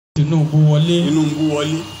Tinubu wọlé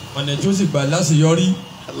ọ̀nà tí ó sì gbà láṣeyọrí.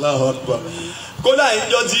 Allahu Akbar. Kódà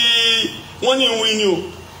ìjọ tí wọ́n ní ìwé ni o.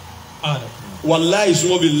 Wallahi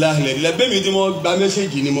summa billahi lẹ́gbẹ́ mi tí mo gba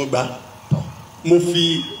mẹ́sẹ̀gì ni mo gbà. Mo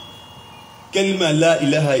fi kẹ́límà la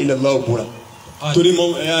ilaha illallah búra. Torí mo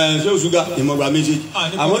ṣé o ṣúgà ni mo gba mẹ́sẹ̀gì.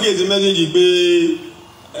 Àmọ́ kì í ti mẹ́sẹ̀gì pé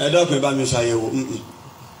ẹ̀dọ́kùn bá mi ṣàyẹ̀wò.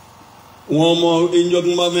 Wọ́n mọ ìjọ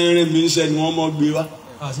tó máa fẹ́ rìn mí ṣẹ́ ni wọ́n mọ gbé wá.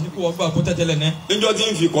 Àti ní kó wọ́n gbà kó tẹ́tẹ́lẹ̀ náà. Níjọ́ tí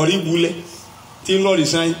ń fi kọ̀rí bulẹ̀ tí ń lọ́ọ̀rì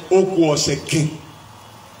sáyìn ó kú ọ̀sẹ̀ kan.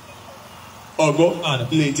 Ọ̀gbọ́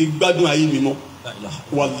lè ti gbádùn ayé mi mọ́.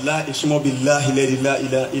 Wallahi summa billahi la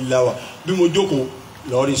ilaha illa huwa. Bí mo jókòó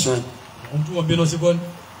lọ́ọ̀rì sáyìn. Ohun tí wọ́n bí lọ sí bọ́ọ̀lù.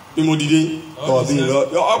 Bí mo dìde tọ̀bí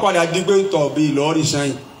lọ ọ̀padà dígbé tọ̀bí lọ́ọ̀rì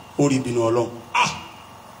sáyìn orí ìbínú Ọlọ́run.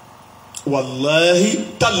 Wallahi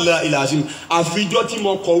tallahi ilazim àfijọ́ tí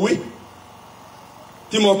mo kọ̀wé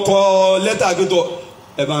tí mo kọ lẹ́tà gbẹ́tọ̀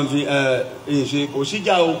ẹ bá ń fi ṣe kò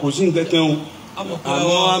síjà o kò sí nǹkan kan o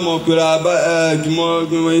àmọ́ pèrè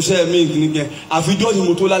gbìmọ̀ iṣẹ́ mi nìkan àfijọ́ ni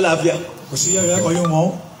mo tó lálàáfíà. Kò sí yàrá kan yóò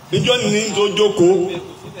wọ́n. Níjọ́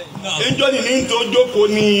ni ní tó jókòó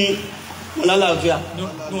ní lálàáfíà.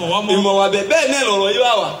 Ìmọ̀ wà bẹ́ẹ̀ náà lọ̀rọ̀ yìí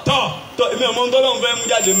wà wà. Tọ́ èmi ọmọ ntọ́lọ́run fẹ́ mú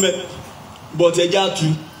jáde mbẹ́ bọ̀tẹ́jà tu.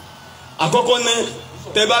 Àkọ́kọ́ náà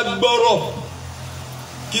tẹ bá gbọ́rọ̀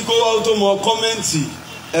kíkó wa tó mọ kọ́mẹ́ǹtì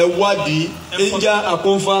ẹ wádìí ẹnjá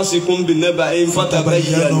àkóńfàṣikún bìnnẹ́bà ẹ̀ ń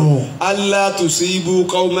fatabayyanu alla tusibu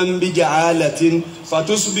qawman bijahalatin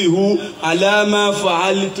fatusbihu ala ma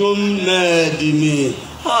fa'altum nadimin.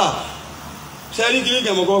 Sẹ́rí kiri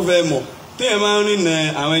kẹ̀mọ́kọ́ fẹ́ mọ̀ téèyàn máa ń rìn nà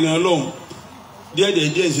àwọn ẹni Ọlọ́run díẹ̀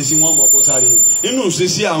ìṣesí wọn mọ̀ bọ́ sáré inú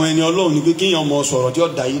ìṣesí àwọn ẹni Ọlọ́run ni pé kéèyàn mọ sọ̀rọ̀ tí ó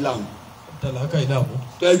dà yí làwọn.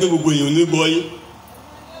 tó yẹ kí gbogbo èèyàn ní gbọ́ yé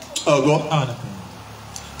ọ̀gbọ́.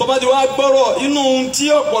 Tọ́ba ti wá gbọ́rọ̀ inú tí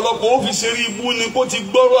ọ̀pọ̀lọpọ̀ ó fi ṣeré ibú ni kó ti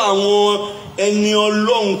gbọ́rọ̀ àwọn ẹni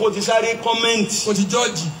Ọlọ́run kó ti sáré kọ́mẹ́ǹtì kó ti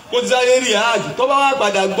jọ́ọ̀jì kó ti sáré react tọ́ba wá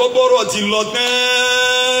padà gbọ́rọ̀ ti lọ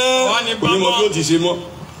tán onímọ̀ bí ó ti ṣe mọ́.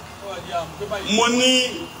 Mo ní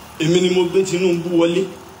èmi ni mo gbé Tinubu wọlé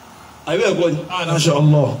àbí ẹ̀kọ́ ni Masha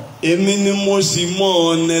Allah èmi ni mo sì mọ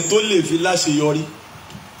ọ̀nà tó lè fi láṣeyọrí.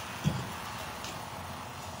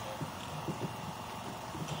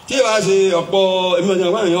 Tí ẹ bá ṣe ọ̀pọ̀ èmi ọ̀sẹ̀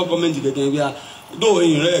àwọn èèyàn kọ́mẹ́ntì kẹ̀kẹ́ bí i dó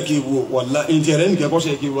èyàn rẹ̀ kí wo wọ̀lá ìtì ẹ̀rẹ́ nìkẹ́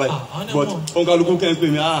kọ́ṣẹ́ kí wáyé but òǹkàlùkù kẹ́ ń pè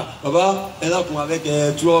mí bàbá ẹ dákun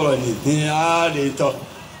abẹ́kẹ́ tú ọ̀rọ̀ ní ààrẹ tọ́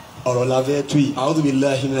ọ̀rọ̀ la fẹ́ tú yìí. A'udhu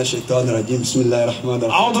billahi minash shaitanir rajim bismillahir rahmanir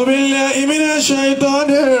rahim. A'udhu billahi minash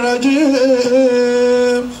shaitanir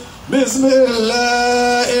rajim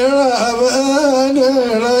bismillahir rahmanir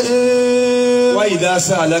rahim. Wa idha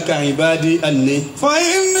sa'alaka ibadi anni fa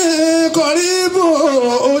inni qaribu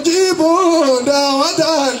ujibu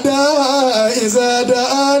da'wata da'i iza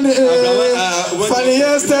da'ani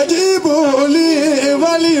falyastajibu li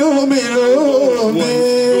walyu'minu bi.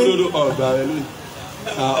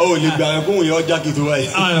 Ó lè gbà ẹ̀ fún ìyá ọjà kìtù wáyé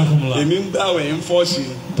èmi ń gbà wẹ̀ ń fọ́ sí i.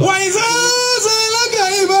 Wa idha sa'alaka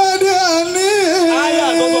ibadi anni. Ayé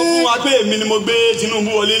àtọ́tọ́ fún wa pé èmi ni mo gbé Tinubu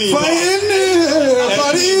wọlé nìyí. Fa inni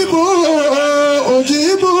qaribu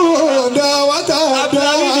ujibu da'wata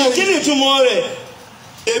da'i. Kí ni ìtumọ̀ rẹ̀?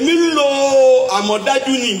 Èmi ń lo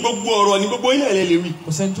àmọ̀dájú ní gbogbo ọ̀rọ̀ ní gbogbo ilẹ̀ lè wí. kò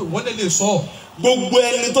sẹ́ni tó wọ́n lè sọ. Gbogbo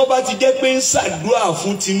ẹni tó bá ti jẹ́ pé ń ṣàdúrà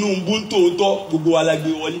fún Tinubu tòótọ́ gbogbo wa la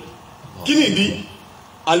gbé wọlé. Kí ni ìdí?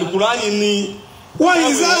 Alukurani ni. Wa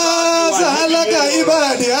iza sa'alaka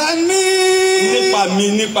ibadi anni.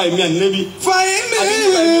 Nípa èmi ànínẹ́bí. Fa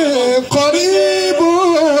inni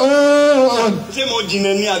qaribun. Ṣé mo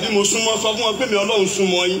jìnnà ni àbí mo súnmọ́ sọ fún wọn pé mi Ọlọ́run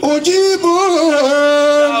súnmọ́ yín. Ujibu.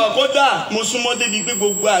 Kódà mo súnmọ́ débi pé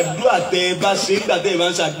gbogbo àdúrà tẹ ẹ bá ṣe nígbà tẹ ẹ bá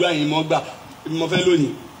ń ṣàdúrà yín mọ́ gbà mo fẹ́ lónìí.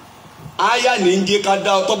 Aya ní ń jẹ́ ká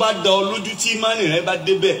dá ọ tó bá dá ọ lójú tí ìmánì rẹ bá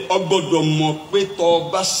débẹ̀ ọ gbọ́dọ̀ mọ̀ pé tó o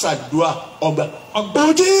bá ṣàdúrà ọgbà.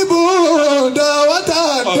 Ujibu da'wata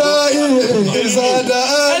da'i iza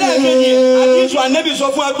da'ani. Àdìsù ànẹ́bí sọ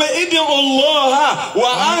fún wa pé ìdí Allaha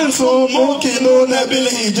wa antum muqinuna bil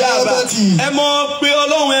ijabati. Ẹ mọ̀ pé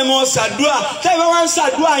Ọlọ́run ẹ mọ̀ ṣàdúrà tẹ́ ẹ bá wá ń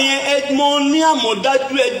ṣàdúrà yẹn ẹ mọ̀ ní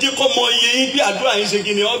àmọ̀dájú ẹ jẹ́ kọ́ mọ iye yín bí àdúrà yín ṣe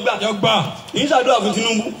kí ni ọgbà. Yín ṣàdúrà fún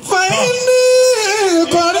Tinubu. Fa inni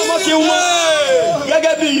qaribun.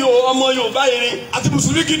 Gẹ́gẹ́ bí ọmọ Yorùbá yẹn àti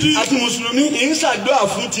mùsùlùmí gidi àti mùsùlùmí ń ṣàdúrà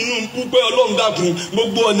fún Tinubu pé Ọlọ́run dákun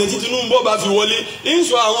gbogbo ọ̀nà tí Tinubu bá fi wọlé ń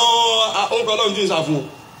sọ àwọn orúkọ Ọlọ́run tí ń sà fún ọ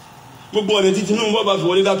gbogbo ọ̀nà tí Tinubu bá fi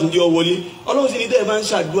wọlé dákun jẹ́ ọ wọlé Ọlọ́run sì ní tẹ́ ẹ bá ń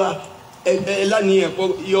ṣàdúrà ẹ lánìí ẹ̀kọ́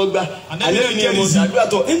yọgbà alẹ́ ní ẹ̀mọ́ ṣàdúrà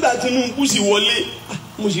tọ̀ nígbà Tinubu sì wọlé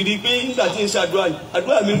mo sì rí i pé nígbà tí ń ṣàdúrà yìí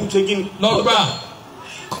àdúrà mi ń ṣe kí ni lọ́gbà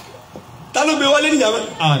ta ló gbé wọlé níyàwó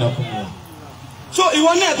so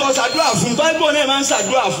ìwọ náà tó ṣàdúrà fún báíbù náà máa ń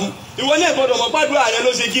ṣàdúrà fún ìwọ náà gbọ́dọ̀ mọ̀ pàdúrà rẹ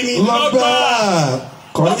ló ṣe kí ni lọ́gbà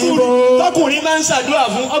tọkùnrin máa ń ṣàdúrà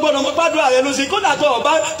fún ọgbọ́dọ̀ mọ̀ pàdúrà rẹ ló ṣe kódà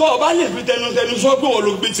tó ọba lè fi tẹnutẹnu sọ pé wọn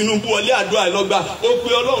ló gbé Tinubu wọlé àdúrà lọ́gbà ó pe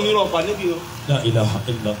Ọlọ́run ní rọpà níbi o.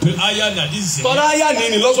 tọ́lá ayá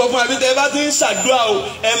ni lọ́sọ fún abí tẹ́ bá ti ń ṣàdúrà o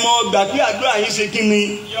ẹ mọ ọgbà pé àdúrà yín ṣe kí ni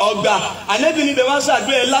ọgbà ànẹ́bí ni bẹ́ẹ̀ bá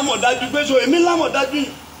ṣàdúrà ẹ lámọ̀dájú pé so èmi lámọ̀dájú yìí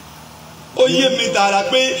ó yé mi tààrà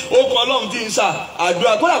pé ó kọ Ọlọ́run tí ń sà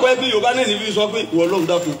àdúrà kódà pé bí Yorùbá náà níbi sọ pé ìwọ Ọlọ́run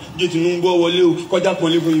dákun jẹ́ Tinubu wọlé o kọjá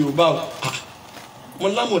pọ̀lé fún Yorùbá o mo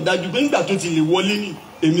lámọ̀dájú pé nígbà tó ti lè wọlé ní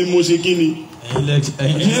èmi mo ṣe kí ni.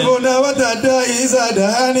 Ibo na wata da isa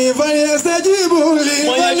da ni falyastajibu li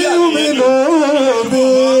falyu'minu bi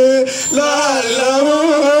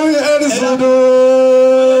la'allahum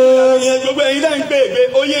yarshudun. Gbogbo ẹ̀yin náà ń gbé ègbé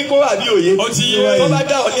oyé kó àbí òye. Tó bá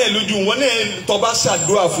dá ọ ní ẹ̀lójú wọn náà tó bá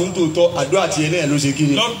ṣàdúrà fún tòótọ́ àdúrà tiẹ̀ náà ló ṣe kí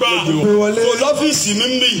ni. Lọ́fíìsì mi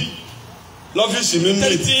ń bì lọ́fíìsì mi ń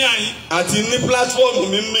bì àti ní pílátífọ́ọ̀mù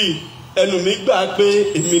mi ń bì ẹnu mi gbà pé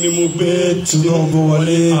èmi ni mo gbé Tinubu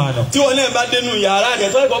wọlé. tí wọn náà bá dénú yàrá rẹ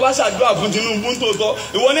tó ẹ̀kọ́ bá ṣàdúrà fún Tinubu tòótọ́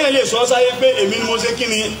ìwọ náà lè sọ sáyé pé èmi ni mo ṣe kí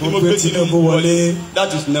ni mo gbé Tinubu wọlé.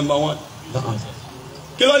 that is number one.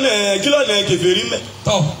 kí ló nà kèfèrí mẹ́.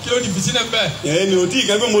 tọ́ kí ló di fìtí náà bẹ́ẹ̀. ẹni ò tí ì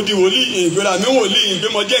kẹ́ pé mo di wòlíì ìgbéra mi wòlíì ìgbé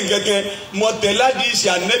mo jẹ́ nkẹ́kẹ́ mo tẹ̀ láti ṣe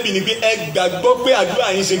ànẹ́bì ni pé ẹ gbàgbọ́ pé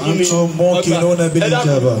àdúrà yín ṣe kí ni. ẹ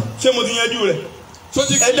dákun ṣé mo ti yanjú rẹ̀.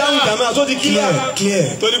 ẹ dáhùn jàmá tó ti clear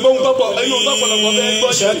torí bóun tọ́pọ̀ ẹ̀yìn òun tọ́pọ̀lọpọ̀ fẹ́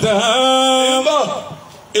gbọ́ ṣe. ẹ̀ńbọ̀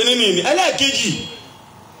ẹni nìyí ẹlẹ́ẹ̀kejì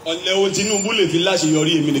ọ̀nà ohun Tinubu lè fi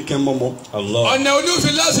láṣeyọrí èmi nìkan mọ́mọ́. ọ̀nà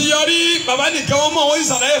onífin láṣeyọrí bàbá nìkan wọn mọ̀ wọ́n sì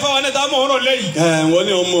ṣàlàyé fáwọn ẹ̀dá mọ̀ ọ̀rọ̀ lẹ́yìn. wọ́n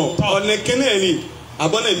ní ọmọ ọ̀nà kínní ẹ̀ ní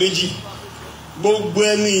àbọ̀nà méjì gbogbo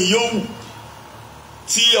ẹni yòówù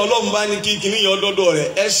tí Ọlọ́run bá ní kí kínní yọ dọ́dọ̀ rẹ̀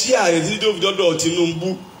ẹ ṣí ààrẹ títí tó fi dọ́dọ̀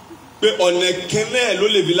Tinubu pé ọ̀nà kẹ́nẹ́ ló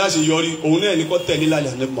lè fi láṣeyọrí òun náà ní kó tẹ̀lé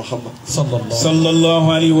lálẹ́ àná Muhammad sallallahu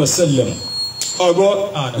alayhi wa sallam. ọgbọ́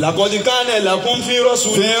laqad kana lakum fi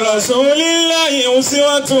rasulillahi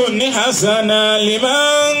uswatun hasana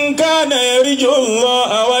liman kana yarju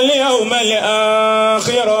Allaha wal yawmal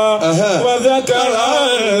akhir wa dhakara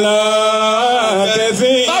Allaha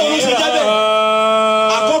kathira. báwo ló ṣe jáde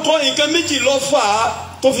àkọ́kọ́ nǹkan méjì ló fà á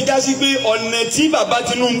tó fi já sí pé ọ̀nà tí bàbá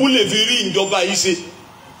Tinubu lè fi rí ìjọba yìí ṣe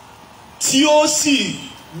tí ó sì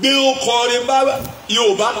gbé ọkọrin bá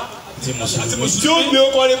Yorùbá tí ó gbé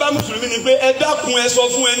ọkọrin bá mùsùlùmí ni pé ẹ dákun ẹ sọ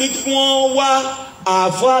fún ẹni kí wọ́n wá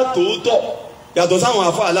àáfàá tòótọ́ yàtọ̀ sáwọn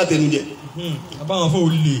àáfàá alátẹnujẹ. àbáwọn fún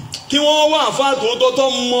olè. kí wọ́n wá àáfàá tòótọ́ tó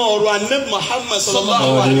mọ ọ̀rọ̀ Ànábì Muhammad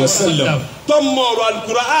sallallahu alayhi wa sallam tó mọ ọ̀rọ̀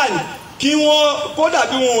alukur'an kí wọ́n kódà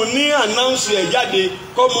bí wọn ò ní announce ẹ̀ jáde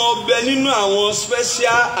kọ́ mọ ọbẹ̀ nínú àwọn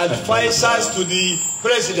special advisers to the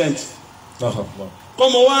president.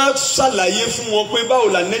 kọ́mọ wá ṣàlàyé fún wọn pé báwo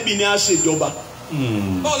la nẹ́bí ni a ṣèjọba.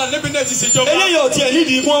 báwo la nẹ́bí náà ti ṣèjọba. eléyìí ọ̀tí ẹ̀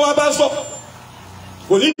nídìí kí wọ́n wá pásítọ̀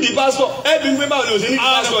kò nídìí pásítọ̀ ẹ̀bí ń pé báwo ni ò sí nídìí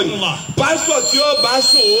pásítọ̀ ni pásítọ̀ tí ó bá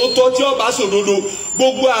sòótọ́ tí ó bá sòdodo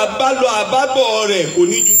gbogbo àbálọ àbábọ̀ rẹ̀ kò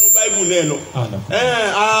ní junú báíbù náà lọ.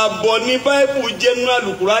 ààbọ̀ ní báíbù jẹ́ nínú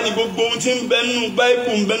àlùkùránì gbogbo ohun tí ń bẹ nínú báíbù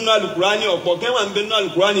ń bẹ nínú àlùkùránì ọ̀pọ̀ kẹwàá ń bẹ nínú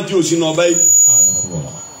àlùkùránì tí ò sí náà báíbù.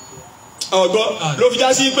 ọ̀gbọ́n ló fi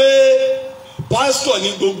já sí pé pásítọ̀ ní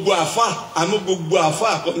gbogbo àfà àmọ́ gbogbo àfà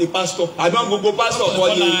kọ́ ni pásítọ̀ àmọ́ gbogbo pásítọ̀ kọ́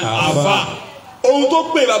ni àfà. ohun tó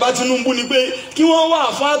pè bàbá Tinubu ni pé kí wọ́n wá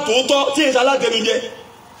àfà tòótọ́ tí èsì alátẹnujẹ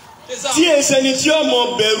tí èsì ẹni tí ọmọ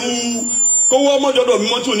bẹ̀rù kówó ọmọdọ́dọ̀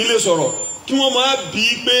mímọ́ tí ò ní lè sọ̀rọ̀ kí wọ́n máa bí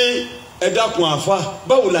i pé ẹ dákun àfà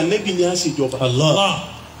báwo la nẹ́bí ni a ṣèjọba.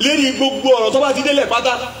 lérí gbogbo ọ̀rọ̀ tó bá ti délẹ̀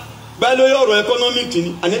pátá báyìí lórí ọ̀rọ̀ economic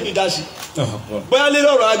ni ànẹ́bí dá sí bóyá lórí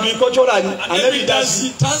ọ̀rọ̀ agricultural ni ànẹ́bí dá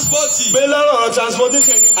sí bóyá lórí ọ̀rọ̀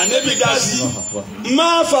transportation ni ànẹ́bí dá sí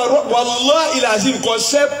máa fàrọ̀ wallahi ìlàsí nǹkan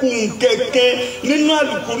sẹ́kùn kẹ̀kẹ́ nínú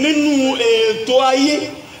àlùkò nínú ètò ayé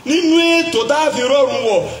nínú ètò tá a fi rọrùn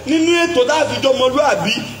wọ̀ nínú ètò tá a fi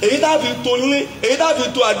jọmọlúàbí èyí tá a fi tó nílé èyí tá a fi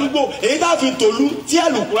tó àdúgbò èyí tá a fi tòlú tí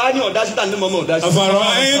Al-Qur'ani ọ̀dá sí tàbí mọ́mọ́ ọ̀dá sí.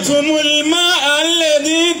 afara'aytumul ma'a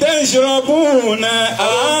alladhi tashrabuna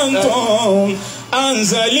antum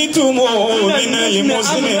anzaltumuhu minal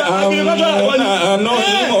muzni am nahnu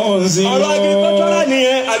al-munzilun. ọ̀rọ̀ agirikọ́tọ́rà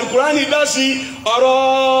nìyẹn Al-Qur'ani dá sí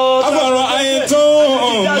ọ̀rọ̀.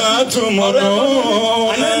 afara'aytum ma tumnun.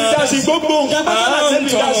 ànẹ́bí dá sí gbogbo nǹkan bá ànẹ́bí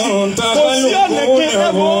dá sí kò sí ọ̀nà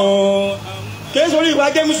kẹ́kẹ́ kí sórí ìwà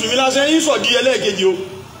jẹ́ mùsùlùmí lásán yín sọ̀dí ẹlẹ́ẹ̀kejì o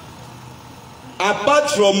apart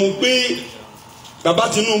from pé bàbá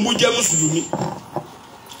Tinubu jẹ́ mùsùlùmí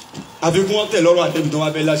àfikún wọn tẹ̀ lọ́rọ̀ ànẹ́bì tó wá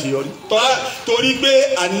bẹ́ẹ̀ láṣeyọrí torí pé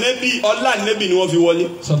ọlá ànẹ́bì ni wọ́n fi wọlé.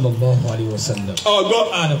 sallallahu alayhi wa sallam. ọgbọ́n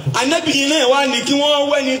ànẹ́bì yìí náà wá ní kí wọ́n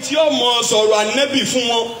wẹ́ni tí ó mọ sọ̀rọ̀ ànẹ́bì fún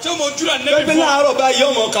wọn. tí ó mọ ojú ànẹ́bì fún wọn. pépé láàárọ̀ báyìí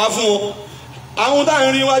ó mọ ká fún wọn. àwọn tá à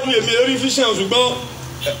ń rí iwájú èmi lórí fíṣàn ṣùgbọ́n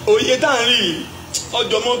òye tá à ń rí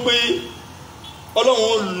ọjọ́ mọ́ pé Ọlọ́run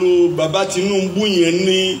ó lo bàbá Tinubu yẹn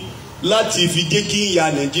ní láti fi jẹ́ kí ìyà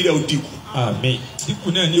Nàìjíríà ó dínkù. àmín. dínkù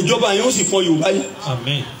náà ní. ìjọba yẹn ó sì pọ́n Yorùbá yìí.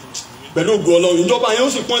 àmín. pẹ̀lú ògùn Ọlọ́run ìjọba yẹn ó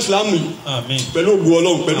sì pọ́n Ìsìlámù yìí. àmín. pẹ̀lú ògùn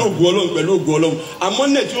Ọlọ́run pẹ̀lú ògùn Ọlọ́run pẹ̀lú ògùn Ọlọ́run àmọ́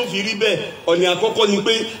náà tí ó fi rí bẹ́ẹ̀ ọ̀nà àkọ́kọ́ ni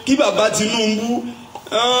pé kí bàbá Tinubu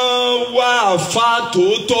wá àfa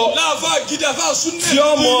tòótọ́. láàfà gidi àfà súnà. tí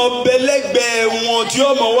ọmọ bẹlẹgbẹ wọn tí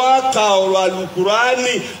ọmọ wa ka ọ̀rọ̀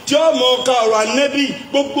àlùkùránì tí ọmọ ka ọ̀rọ̀ ànẹ́bì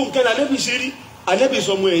gbogbo nǹkan ànẹ́bì ṣe rí ànẹ́bì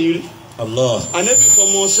sọmọ ẹ̀yìn rí. Allah. ànẹ́bì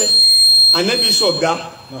sọmọ ọsẹ ànẹ́bì sọ̀gá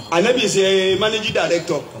ànẹ́bì ṣe managing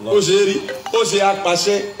director ó ṣe rí ó ṣe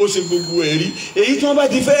apàṣẹ ó ṣe gbogbo ẹ̀ rí èyí tí wọ́n bá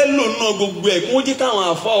ti fẹ́ lò náà gbogbo ẹ̀ kí wọ́n jẹ́ káwọn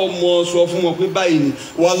àfa ọmọ sọ fún wọn pé báyìí ni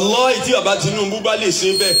wallahi tí bàbá Tinubu bá lè ṣe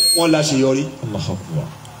bẹ́ẹ̀ wọ́n la ṣèyọrí.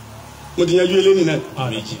 mo ti yanjú eléyìí náà.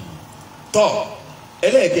 tọ́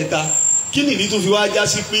ẹlẹ́ẹ̀kẹta kí nìdí tó fi wá já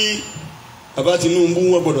sí pé bàbá Tinubu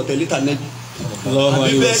wọn gbọ́dọ̀ tẹ̀lé tànẹ́bì.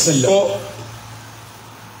 àbí bẹ́ẹ̀ kọ́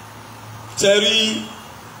sẹ́rí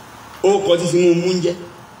ó kọ́ tí Tinubu ń jẹ́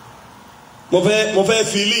mo fẹ́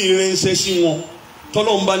fi ilé ìrìnsẹ̀ sí wọn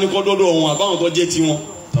tọ́lọ́ ń bá ní kọ́ dọ́dọ̀ wọn àbáwọn tó jẹ́ tiwọn.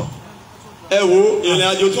 ẹ wo ìrìn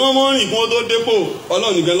àjò tí wọ́n mọ́ rìn kí wọ́n tó dépò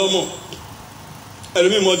Ọlọ́run nìkan lọ́mọ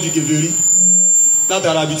ẹlòmíì mọ́ di kèfèrí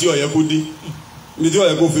látara ibi tí ó yẹ kó dé ibi tí ó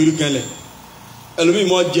yẹ kó fèrè kẹlẹ̀ ẹlòmíì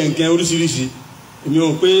mọ́ jẹ nǹkan oríṣiríṣi èmi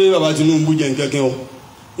ò pé bàbá Tinubu jẹ nǹkan kan o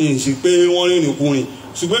èyí sì pé wọ́n rìnrìn kùnrin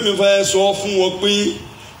ṣùgbọ́n mi fẹ́ sọ fún wọn pé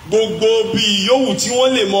gbogbo bíi yòówù tí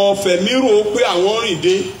wọ́n lè mọ fẹ̀mí rò pé àwọn rìn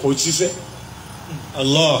dé kò ṣiṣẹ́.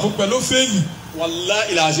 Allah. mo pẹ̀lú fẹ́ẹ̀lì.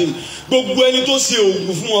 wallahi ilazim gbogbo ẹni tó ṣe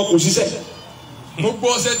oògùn fún wọn kò ṣiṣẹ́. gbogbo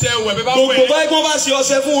ọṣẹ tẹ wẹ̀ bẹ́ẹ̀ bá wẹ̀. gbogbo báyìí kí wọ́n bá ṣe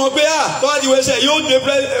ọṣẹ fún wọn pé tọ́wá di wẹsẹ̀ yóò dé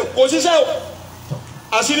kò ṣiṣẹ́ o.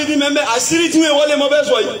 àṣírí tí mẹ́mẹ́ àṣírí tí wọ́n wọlé mọ́ bẹ́ẹ̀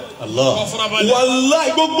sọ yìí. Allah.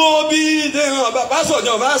 wallahi gbogbo bíi pásọ̀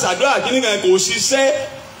jọ̀ bá ṣàdúrà kí nìkan kò ṣiṣẹ́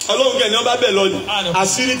Ọlọ́run kẹ́ni ọba bẹ́ẹ̀ lọ ni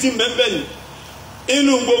àṣírí tí mẹ́mẹ́ ni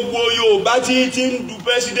inú gbogbo Yorùbá tí ń du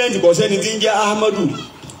pẹ́sidẹ́ǹtì kò sẹ́ni tí ń jẹ́ Ahmadu.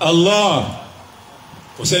 Allah.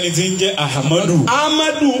 kò sẹ́ni tí ń jẹ́ Ahmadu.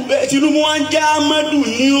 Ahmadu Tinubu wa ń jẹ́ Ahmadu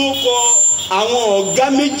ní ó kọ àwọn ọ̀gá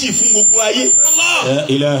méjì fún gbogbo ayé. La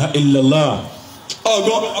ilaha illallah.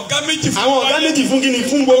 ọ̀gbọ́n ọ̀gá méjì fún àwọn ọ̀gá méjì fún kíni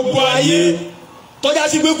fún gbogbo ayé tọ́já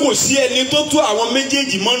sí pé kò sí ẹni tó tó àwọn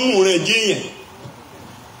méjèèjì mọ́nú rẹ̀ jẹ́yàn.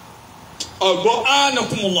 ọ̀gbọ́n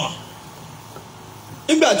anakumullah.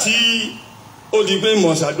 nígbà tí ó di pé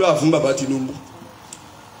mọ̀ ṣàdúrà fún bàbá Tinubu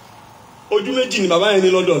ojú méjì ni bàbá yẹn ní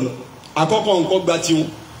lọ́dọ̀ nù àkọ́kọ́ nǹkan gba tiwọn.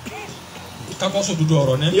 kakọ́sọ̀ dúdú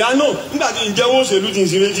ọ̀rọ̀ ní. ìyá náà nígbà tí ń jẹ́wọ́ òṣèlú ti ń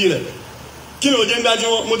sin méjì rẹ̀ kí ni òjé ń dájú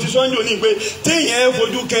wọn mo ti sọ́njú òní pé téèyàn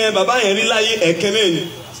fojú kẹ bàbá yẹn rí láyé ẹ̀kẹ́ náà ni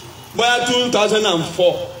bóyá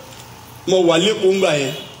 2004 mo wà lẹ́kọ̀ọ́ ńgbà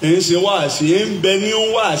yẹn èyí ṣe wáàsí èyí ń bẹ ní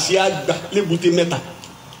wáàsí àgbà lébùté mẹ́ta.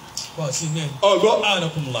 wáàsí náà. ọgbọ́n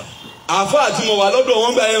anakumullah. àfa àti mo wà lọ́dọ̀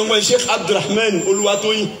wọn gbà yẹn wọn Sheikh Abdulrahman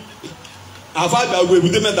Olúwatóyìn àfa àgbà ògbó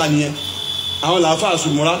èbúté mẹ́ta nìyẹn àwọn làáfà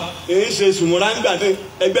sùmùrà èyí ṣe sùmùrà ńgbà tẹ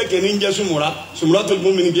ẹgbẹ́ kẹ́ni ń jẹ́ sùmùrà tó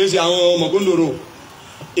gbómi ni kì í ṣe àwọn ọmọkúndòrò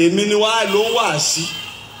èmi ni wàá ló wà sí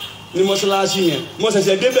ní mọ́ṣáláṣí yẹn mo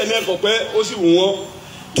ṣẹ̀ṣẹ̀ débẹ̀ ní ẹ̀kọ́ pé ó sì wù wọ́n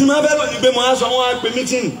kí n máa bẹ́ẹ̀ lọ ní pé mo á sọ wọ́n á pe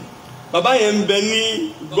mítìnì bàbá yẹn ń bẹ ní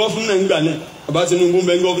gọ́fúnà ńgbà náà bàbá Tinubu ń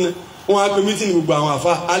bẹ ní gọ́fúnà wọ́n á pe mítìnì gbogbo àwọn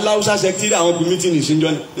àfa aláwùsá sẹkítírì àwọn pe mítìnì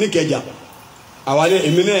síjọ́ ní Ìkẹjà àwa ní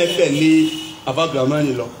èmi náà tẹ̀lé àfa Abdulrahman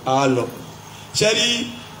lọ àá lọ ṣẹ́rí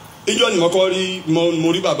ìjọ ni mo kọ́ rí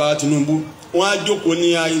mo rí bàbá Tinubu wọ́n á jókòó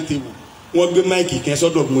ní ayé tèbù wọ́n gbé máìkì kẹ́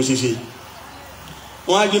sọ́dọ̀ bí mo ṣe ṣe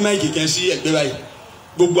wọ́n á gbé máìkì kẹ́ sí ẹ̀gbẹ́ báyìí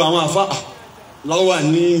gbogbo àwọn àfa lọ́wọ́ wà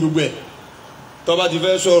ní gbogbo ẹ̀ tó bá ti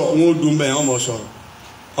fẹ́ sọ̀rọ̀ wọn ò dùn bẹ́ẹ̀ wọ́n mọ̀ sọ̀rọ̀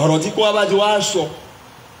ọ̀rọ̀ tí kò wá bá ti wá sọ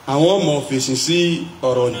àwọn ọmọ fèsì sí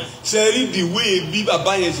ọ̀rọ̀ ni sẹ́rí dìwé bí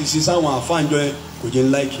bàbá yẹn ṣe ṣe sáwọn àfáàjọ yẹn kò jẹ́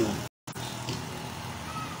ńláìkì wọn.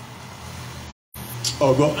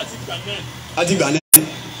 ọ̀gbọ́n àti gbà náà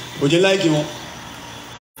kò jẹ́ ńláìkì wọn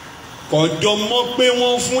kọjọ mọ̀ pé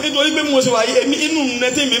wọ́n fún nítorí pé mo ṣe wáyé èmi inú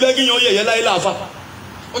nẹ́tí mi bẹ́ẹ̀ kí yan yẹ̀yẹ́ láyé láàfà.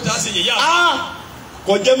 ó jà sí yẹ̀yẹ́ àfà.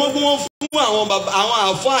 kọjá mọ́ pé wọ́n fún àwọn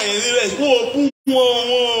àfáà yẹn rẹ̀ wọ́n ò kú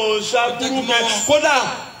wọn ṣàkúrú kẹ kódà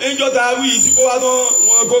ẹjọ́ ta wí tí kó wá tán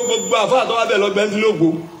wọn kó gbogbo àfáà tó wá bẹ̀ lọ gbẹ́ńfílòpù.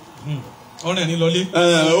 ọ̀rẹ́ ní lọlé.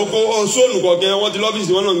 oko sóònù kọ̀ọ̀kẹ́ wọ́n ti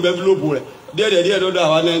lọ́fíìsì wọn náà gbẹ́ńfílòpù rẹ̀ díẹ̀ dọ́dọ̀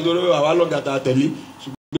àwa náà nítorí àwa lọ́gàtà tẹ̀lé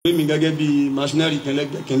ṣùgbọ́n mi gẹ́gẹ́ bíi machinery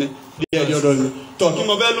kẹlẹ́gbẹ̀kẹlẹ́ díẹ̀ dọ́dọ̀ mi tọ̀ kí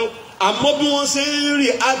mo fẹ́ lọ àmọ́ bí wọ́n ṣe ń rí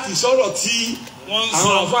àti sọ̀rọ̀ tí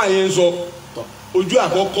àwọn àfáà yẹn ń sọ ojú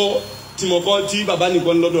àkọ́kọ́ tí mo kọ́ tí bàbá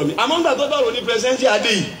nìkan lọ́dọ̀ mi àmọ́ nígbà tó dọ̀rọ̀ ní pẹ́sẹ́ńtì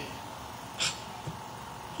adé yìí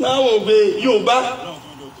náà wò pé Yorùbá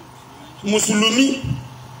mùsùlùmí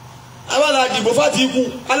abala dìbò fàtìkù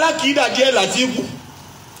alákìídà díẹ̀ làtìkù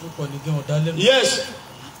yes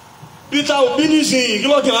Peter Obi nísìnyí kí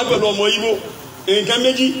lọ́ọ́ kí n wá pẹ̀lú ọmọ Ìgbò nǹkan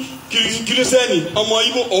méjì kìrìsìtẹ́nì ọmọ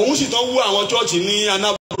Ìgbò òun sì tán wú àwọn chọ́ọ̀chì ní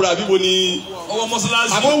anábùrà àbíbo ní ọwọ́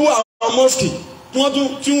mọ́sálásí àbọ̀ wú àwọn mọ́sìkì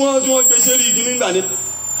tí wọ́n gbé sẹ́rí igi nígbà ní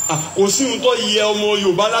kò sí ohun tó yẹ ọmọ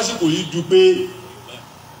Yorùbá lásìkò yìí ju pé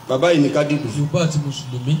bàbá yìí ní ká dìbò Yorùbá àti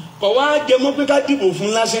mùsùlùmí kọ̀ wá jẹ mọ́ pé ká dìbò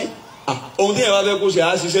fún lásán ohun tí yẹn bá fẹ́ kó ṣe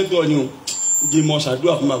á ṣiṣẹ́ tó ọ ní o jẹ mọ́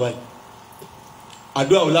ṣàdúrà fún bàbá yìí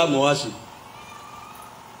àdúrà ò láàmú wá sí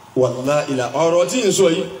wàlúwà ìlà ọ̀rọ̀ tí ń sọ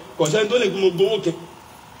yìí kọ̀ṣẹ́ tó lè gbé mo gbowó kẹ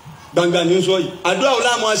gbangba ní ń sọ yìí àdúrà ò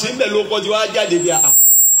láàmú wá sí ń bẹ̀ ló kọ́ tí wàá jáde bí a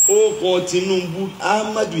ó kọ Tinubu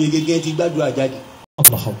Ahmadu yìí gẹ́gẹ́ ti gbàdúrà jáde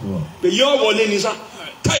pé yọ wọlé ní sá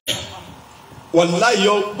wàlúwà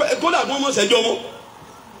yọ kódà kó mọ̀ sẹ́jọ́ mọ́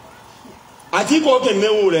àti kọ́ kẹ̀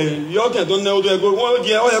náwó rẹ̀ yọ kẹ̀ tó náwó tó yẹ kó wọ́n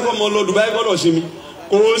jẹ ọ̀yẹ́ kọ́ mọ lọ Dubai gbọ́dọ̀ ṣe mi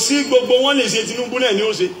kò sí gbogbo wọn lè ṣe Tinubu náà ni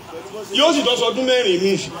ó ṣe yóò sì tọ́sọ ọdún mẹ́rin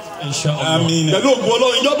mi pẹ̀lú ògùn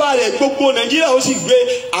Ọlọ́run ìjọba rẹ̀ gbogbo Nàìjíríà ó sì gbé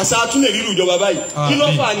àṣà àtúnlẹ̀ rírù ìjọba báyìí kí ló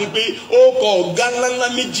fà ní pé ó kọ ọ̀gá ńláńlá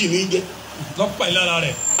méjì ní jẹ́ lọ́pàá ìlara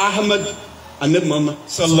rẹ̀ Ahmad anabi Muhammad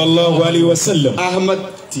sallallahu alayhi wa sallam Ahmad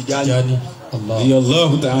Tijani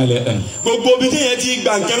Allahu ta'ala gbogbo bí téèyàn ti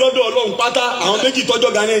gbà nkẹ́ lọ́dọ̀ Ọlọ́run pátá àwọn méjì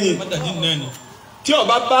tọ́jọ́ gan ni tí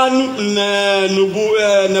ọba bá nubu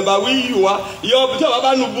nàbàwí yìí wa tí ọba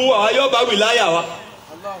bá nubu wa yóò bá wìláyà wa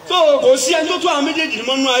tó kò sí ẹni tó tó àwọn méjèèjì ní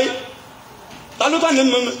mọ́nú ayé ta ló tà ní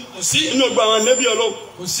mọ́nú inú gbogbo àwọn nẹ́bí Ọlọ́run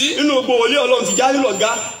inú gbogbo wòlíì Ọlọ́run ti jáde lọ́gá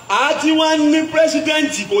àti wọ́n ní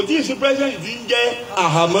pírẹsidẹ́ǹtì kò tí ì sí pírẹsidẹ́ǹtì tí ń jẹ́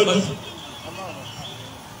Ahmadu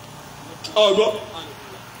ọgbọ́n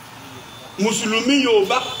mùsùlùmí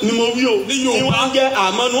Yorùbá ni mo wí o ní wọ́n jẹ́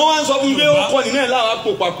Ahmadu wọ́n wá ń sọ fún pé ó kọ́ nínú ẹ̀ láwa pò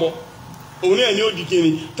papọ̀ òun náà ni ó di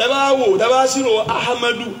kiri tẹ́bá wò tẹ́bá sírò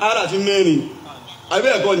Ahmadu aráàfin mẹ́rin àbí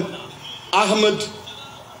ẹ̀kọ́ ni Ahmad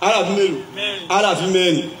aráàfin mélòó aráàfin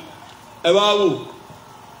mẹ́rin ẹ bá wò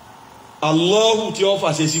Allahu tí ó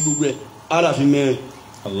fàṣẹ sí gbogbo ẹ̀ aráàfin mẹ́rin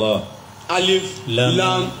Allah alif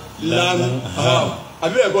lam ha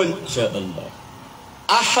àbí ẹ̀kọ́ ni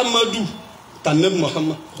Ahmadu tanabi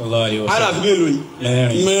Muhammad aráàfin mélòó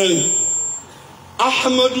ni mẹ́rin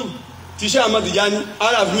Ahmadu tíṣẹ́ Ahmad Tijani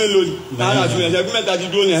aráàfin mélòó ni aráàfin ẹ̀ṣẹ̀ bí mẹ́ta ti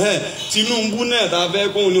dúró ní ẹ̀ Tinubu náà tá a fẹ́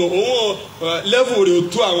kóhun ni òun lẹ́fù rẹ̀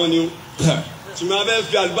tó àwọn ni o tí ma fẹ́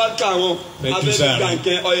fi àlùbáríkà wọn abẹ́ fi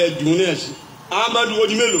gbàǹkẹ́ ọyẹ dùn náà sí Ahmadu ó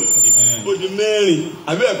di mélòó ó di mẹ́rin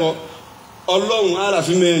àbí ẹ̀kọ́ Ọlọ́run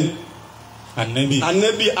aráàfin mẹ́rin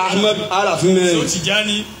Ànábì Ahmad aráàfin mẹ́rin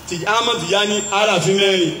Ahmad Tijani aráàfin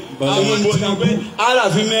mẹ́rin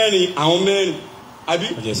aráàfin mẹ́rin àwọn mẹ́rin àbí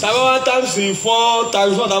sábàbá táǹsì 4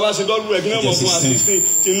 tàbá ṣe dọ́lù rẹ̀ kí wọ́n mọ̀ fún wa 16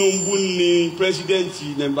 Tinubu ni pírẹsidẹ́ǹtì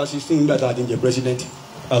nọ́mbà 16 nígbà tá a ti ń jẹ pírẹsidẹ́ǹtì.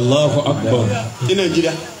 Allahu Akbar. ní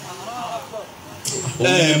Nàìjíríà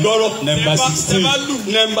gbọ́rọ̀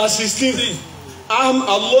nọ́mbà 16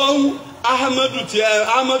 Allahu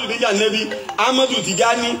Ahmadu níjà nẹ́bí Ahmadu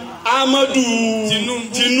Tijani Ahmadu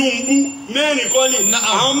Tinubu mẹ́rin kọ́ ni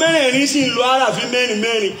àwọn mẹ́rẹ̀ẹ̀rin sì ń lo aráàfin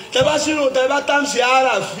mẹ́rin tẹ́bá sínú tẹ́bá táǹsì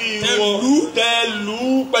aráàfin wọn tẹ́lú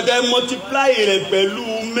pẹ̀tẹ́ multiply rẹ̀ pẹ̀lú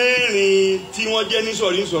mẹ́rin tí wọ́n jẹ́ ní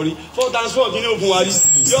sọ̀rí 4 times 4 kí ni òfin wa rí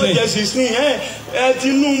yóò jẹ́ 16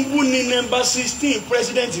 Tinubu ni nọ́mbà 16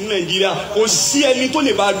 president ní Nàìjíríà kò sí ẹni tó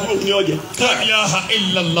lè bá dúró ní ọ̀jẹ̀. La ilaha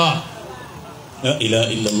illallah. La ilaha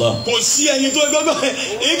illallah. Kò sí ẹni tó gbọ́dọ̀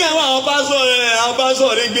ìgbà àwọn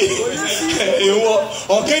pásọ̀ rẹ̀ gbé èèwọ̀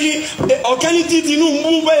ọ̀kẹ́ni tí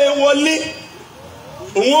Tinubu bẹ́ẹ̀ wọlé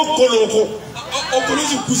òun ó kó lóko ọkùnrin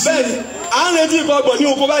sì kú sí. bẹ́ẹ̀ni à ń retí ìkọgbọ̀n ní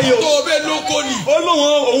oko báyìí o. tó o bẹ lóko ni. ó lóun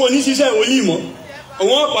òun ò ní ṣiṣẹ́ wòlíì mọ́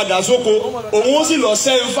òun ó padà sóko òun ó sì lọ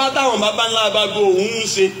sẹ́ńfà táwọn bàbá ńlá bá gbó òun ń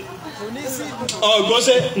ṣe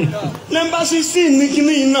ọgbọ́nsẹ́ nọ́mbà 16 ní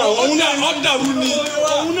kíní iná òun náà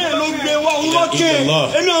ló gbé wá òun lọ́kẹ́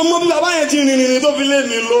ẹni ọmọ bí bàbá yẹn ti rìnrìn tó fi lé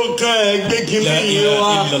mi ló kàn ẹ́ gbé kíní yìí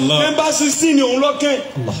wá nọ́mbà 16 ní òun lọ́kẹ́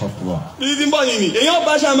bí ti ń bọ̀ nìyí èyí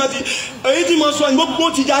ọba ṣe àmàtì èyí tí mo sọ ní gbogbo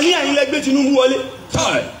Tìjàní àyìn lẹ́gbẹ́ Tinubu wọlé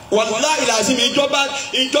wàlúwà ìlàsímì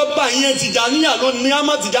ìjọba ìyẹn Tìjàníyà ló ní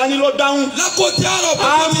Ahmad Tijani ló dáhùn. lákòótì àrò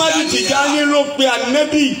bàbá Ahmad Tijani ló pe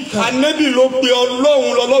Ànábì ló pe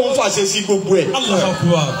Ọlọ́run fàṣẹ sí gbogbo ẹ̀.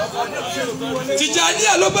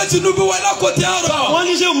 Tìjàníyà ló gbé Tinubu wá lákòótì àrò. wọ́n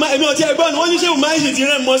ní sẹ́wọ̀n èmi ọ̀tí ẹgbọ́n wọ́n ní sẹ́wọ̀n máa ń sì ti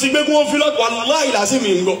rẹ̀ mọ́ sí pé kí wọ́n fi lọ́pọ̀ wàlúwà ìlàsímì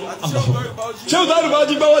ń gbọ́. sẹ́wọ̀n tó àdùbọ̀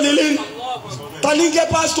ti gbọ́wọ́ lélẹ́rìí tani jẹ́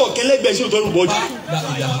pásítọ̀ kẹlẹ́gbẹ̀ẹ́ sí òtọ́rù bọ́jú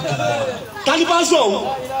tani pásítọ̀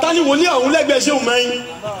tani wòlíì ọ̀hún lẹ́gbẹ̀ẹ́ sí òmẹ́yìn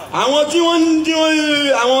àwọn tí wọ́n ń dín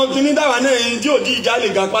àwọn kìíní dáwà náà tí ò di ìjà lè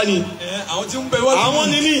gapá ni àwọn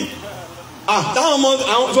níní táwọn ọmọ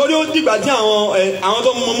sórí ó dìgbà tí àwọn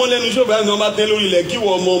tó mọ lẹ́nu ṣọ́ọ̀bù ẹni wọ́n bá tẹ́ lórí ilẹ̀ kí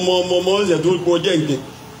wọ́n ọmọ ọ̀sẹ̀ tó kọ jẹ́ nǹkan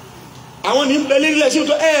àwọn ní bẹ lérí ilẹ̀ sí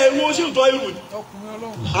òtọ́ wo sí òtọ́ irú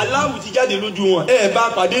aláwù ti jáde lójú wọn bá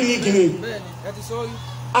pàdé ní kìíní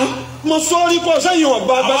mo sọ́ọ́rí kọ́ sẹ́yìn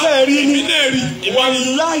ọ̀gbà abẹ́fẹ́ rí ní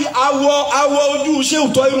wàláhì awọ ojú ṣé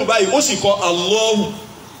òtọ́ irú báyìí ó sì kọ Allahu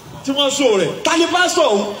tí wọ́n sọ rẹ̀ tani pásítọ̀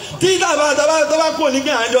ọ̀hún tí tábà kò ní kí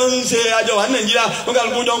àjọ ń ṣe àjọ wà ní Nàìjíríà wọn kà ló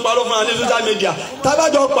kún jọ ń parọ́ fún wa ní social media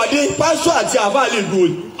tábàjọ pàdé pásítọ̀ àti àfáà lè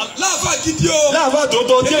dùn ó. láàfáà gidi o. láàfáà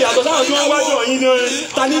tòótọ́ tí ìyàtọ̀ sáwọn tí wọ́n wájú ọ̀yin ni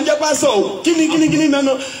tani jẹ́ pásítọ̀ o kíni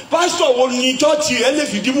nánà pásítọ̀ wo ni chọ́ọ̀chì rẹ̀ lè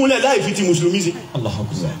fìdí múlẹ̀ láì fi ti mùsùlùmí sí.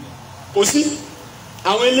 kò sí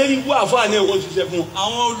àwọn eléyìí kú àfáà náà wọ́n ṣiṣẹ́ fún wọn.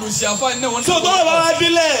 àwọn olùsí àfáà náà wọ́n. sọtọ́ ọ̀rọ̀ bá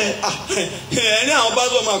délẹ̀ ẹni àwọn bá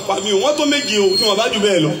sọ ma pa mí o wọ́n tó méje o tí wọ́n bá jù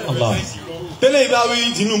bẹ́ẹ̀ lọ. tẹ́lẹ̀ ìbá wí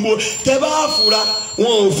Tinubu tẹ́ bá fura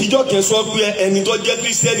wọn ò fijọ́ kẹ́ sọ pé ẹni tó jẹ́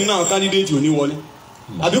kírísítẹ́nì náà kandidate ò ní wọlé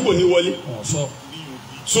àbí kò ní wọlé.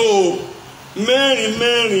 so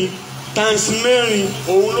mẹ́rin times mẹ́rin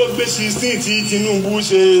òun ló gbé 16 tí Tinubu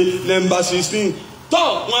ṣe nọ́mbà 16 tọ́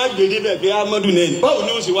wọ́n á gbèdé bẹ̀ pé Ahmadu nẹ́ẹ̀ni báwo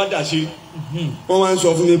ni ó ṣe wá dà sí wọ́n wá ń sọ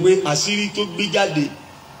fún mi pé àṣírí tó gbé jáde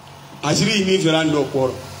àṣírí yìí ní ìfẹ́ra ń lọ pọ̀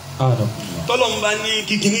rọ̀ tọ́lọ́mù bá ní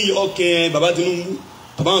kíkiní ọkẹ́ bàbá Tinubu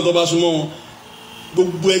àbáwọn tó bá súnmọ́ wọn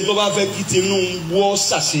gbogbo ẹni tó bá fẹ́ kí Tinubu ó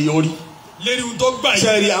ṣàṣeyọrí lérí ohun tó gbà yìí.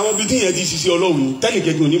 sẹ́ẹ̀rì àwọn bíi tíyẹn ti ṣiṣẹ́ Ọlọ́run ní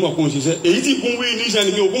tẹ́nìkẹ́kẹ́ onímọ̀ kó ń ṣiṣẹ́ èyí tí kún wí ní iṣẹ́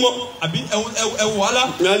ni kí òkú mọ́. àbí ẹwù wàhálà.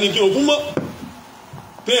 ìyá ni kí òkú mọ́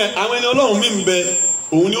pé àwọn ẹni Ọlọ́run mi ń bẹ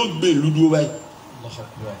òun ni ó gbé ìlú dúró báyìí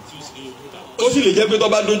ó sì lè jẹ́ pé tó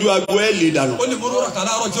bá dojú agbo ẹ̀ lè dànù. ó lè mọ rora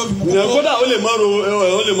kàlá àrọ̀ tí ó fi mú kókó. kódà ó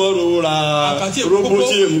lè mọ rora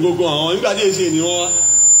roboti èmùgógó àwọn nígbà tí èsì ènìyàn wá.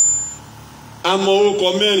 àmọ́ orúkọ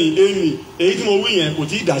mẹ́rin èyí tí mo wí yẹn kò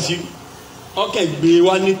tí ì dà sí ọkẹ́ gbé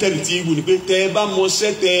wa ní tẹ̀lé tí ibù ni pé tẹ́ ẹ bá mọ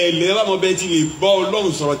sẹ́tẹ̀ ẹ bá mọ bẹ́ẹ̀ tí lè bọ́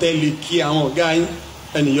Ọlọ́run sọ̀rọ̀ tẹ́ lè kí àwọn ọ̀gá yín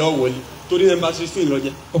ènìyàn wọlé torí nọ́mbà 16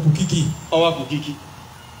 lọ́jẹ́. ọkù kíkì. ọwọ́ kù kíkì.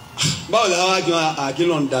 báwo la wá jọ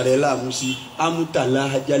àkìlọ̀ ń darẹ̀ láàmú sí amútàlá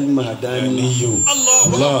ajálí mahadani yìí o.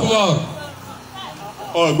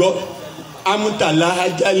 ọgbọ́ amútàlá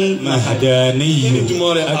ajálí mahadani yìí o. kí ni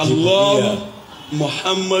túmọ̀ rẹ̀ Allahu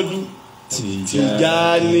Muhammadu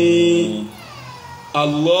Tijani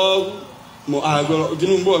Allahu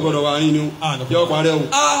Tinubu ọgbọ́dọ̀ wà nínú yọ parẹ́ o.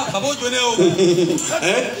 bàbá òjò ní o.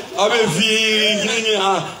 abẹ́ fi gíní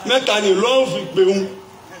mẹ́ta ni lọ́ọ́ fi pé òun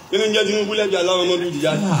nínú jẹ́ Tinubu lẹ́bi aláwọ̀ ọmọdé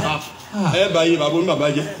ìdíjà báyìí bàbá ní bàbá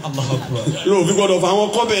jẹ́ lóò fi gbọ́dọ̀ fún àwọn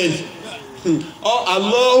kọ́bẹ̀ẹ́lì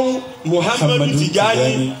Allahu Muhammadu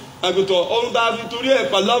Tijani àgùtọ̀ ọ̀hún tá a fi torí ẹ̀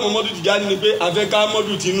pàlọ́ Muhammadu Tijani ni pé àfẹ́ká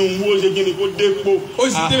Muhammadu Tinubu ó ṣe kí ni kó dépò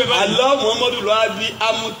Allahu Muhammadu lọ́wọ́ bí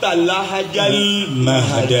amútàlá ajali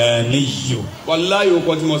mahadaniyo wàláyé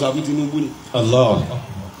okọ̀ tí mo sà fún Tinubu ni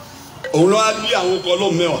òun lọ́wọ́ bí àwọn okọ̀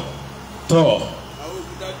ọlọ́run mẹ́wàá tọ́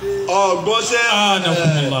ọgbọ́sẹ́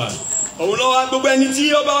òun lọ́wọ́ gbogbo ẹni tí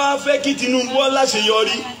ó bá wá fẹ́ kí Tinubu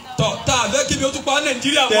láṣeyọrí tá a fẹ́ kí ebi ó tún pa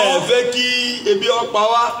Nàìjíríà mọ́. tẹ̀ ẹ fẹ́ kí ebi ó pa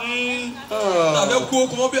wá. tá a fẹ́ kú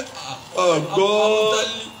okùn mọ́ bí. ọgbọ́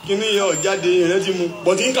kíní yẹ ọ jáde rẹ ti mu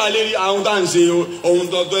bọ̀dí ń kà lérí àwọn tá à ń ṣe ohun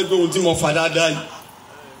tó tó ẹgbẹ́ ohun tí mo fà dáadáa yìí.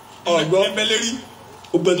 ọgbọ́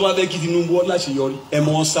gbogbo ẹni tó wá fẹ́ kí Tinubu láṣeyọrí ẹ̀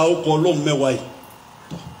mọ̀ ọ́sà ó kọ Ọlọ́run mẹ́wàá yìí.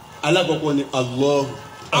 alákọ̀ọ́kọ́ ni Allah.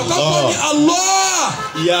 àkọ́kọ́ ni Allah.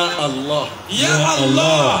 Ya Allah. Ya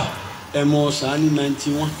Allah. ẹ̀ mọ̀ ọ̀sà ní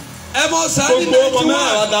 91 ẹ mọ sáré ní gbogbo ọkọ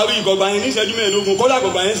mẹ́rin àtàwí ìkọgbà yẹn ní ìṣẹ́jú mẹ́ẹ̀ẹ́dógún kọ́lá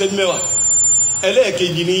ìkọgbà yẹn ìṣẹ́jú mẹ́wàá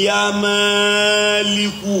ẹlẹ́ẹ̀kejì ni yá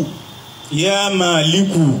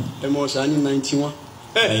máàlíkù ẹ mọ ọ̀sán ní 91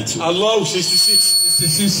 Allahu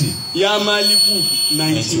 66 yá máàlíkù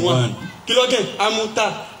 91 kílọ́kẹ́ amúta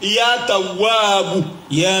yá tàwáàbù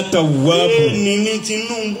ẹni ní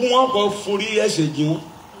Tinubu wọn kọ forí ẹsẹ̀ jí wọn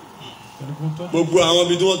gbogbo àwọn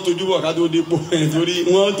ibi tí wọ́n tójú bọ̀ ká tó dé pò torí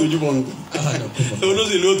wọ́n tójú bọ̀ nǹkan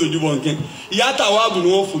olóṣèlú ó tójú bọ̀ nǹkan ìyá tàwáàbù ni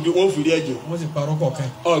wọ́n fìdí ẹ̀jẹ̀. wọ́n sì parọ́ kọ̀ọ̀kan.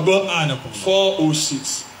 ọgbọ́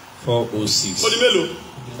 406. ó di mélòó.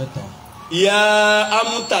 ìyá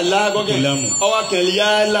amútàlá gọ́gẹ́ ọwọ́ kẹlẹ́ yá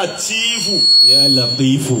Latifu.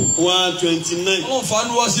 129. wọ́n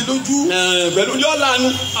fanu wá sí lójú. pẹ̀lú yọ́ lanu.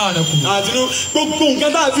 àtinú gbogbo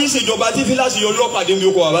nǹkan tá a fi ṣèjọba tí fíláṣì yọ lọ́pàdé mi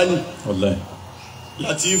kò wà bá ní.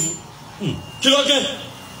 Latifu kílọ́kẹ́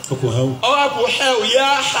ọwọ́ kò hẹ́wù yá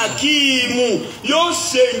Hakimu yóò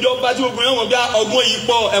ṣe ìjọba tí gbogbo yẹn wọ́n bí ọgbọ́n yìí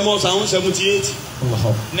pọ̀ ẹ̀mọ́ sàún 78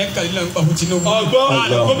 ne kalila npa fún Tinubu. ọgbọ́n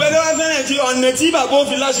gbogbo ẹni wá fẹ́rẹ̀ tí ọ̀nà tí bàbá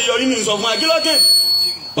òfin láṣeyọrí ní sọ fún wa kí lọ́kẹ́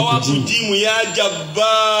ọwọ́ kù dìímù yá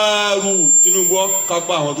jàbáàrù Tinubu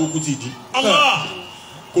kápá àwọn tó kú ti di.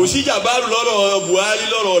 kò sí jàbáàrù lọ́rọ̀ Buhari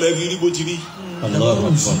lọ́rọ̀ rẹ̀ fi rí bó ti rí.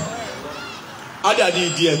 adàdí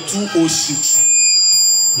ìdí ẹ̀ 206.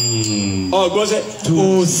 ọgbọ́nsẹ̀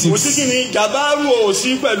 206. kò sí kí ni jàbáàrù ò sí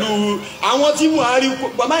pẹ̀lú àwọn tí Buhari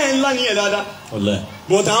bàbá yẹn ńlá nìyẹn dáadáa.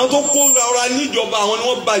 bọ̀t àwọn tó kó rọra níjọba àwọn ni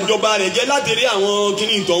wọ́n bà ìjọba rẹ̀ jẹ́ láti rí àwọn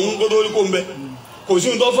kíní ìtọ̀hún kó tó rí kó ń bẹ kò sí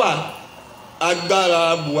ohun tó fà agbára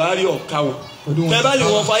Buhari ọ̀ka o tẹ́bá lè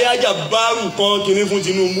wọ́n fayájà bárù kan kíní fún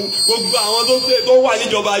Tinubu gbogbo àwọn tó wà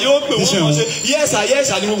níjọba yóò pè wọ́n mọ̀ ṣe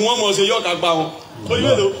yẹ́sà ni gbogbo wọn mọ̀ ṣe yọ̀ọ̀ká gbà wọn. ó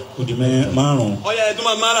yẹ lò òdì márùn-ún. ọ̀yà ẹ̀ tó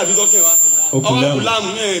máa rà bí tọ́kẹ̀ wa ọwọ́ kùlámù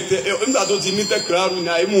ní ẹ̀ nígbà tó ti ní tẹ́kìrárù ní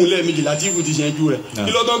àìmú lẹ́ẹ̀mejì láti ìbù ti ṣẹ́jú rẹ̀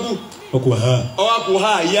kí lọ́tọ́ kù ọwọ́ kù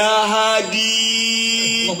ha yá ha dí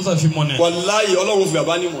wàláyé ọlọ́run fi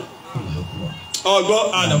bàbá nímọ̀ ọgbọ́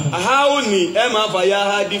àháwò ní ẹ máa fà yá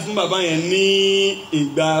ha dí fún bàbá yẹn ní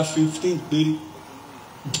ìgbà 15 péré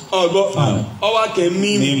ọgbọ́ ọwọ́ kẹ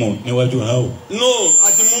mímù níwájú àháwò no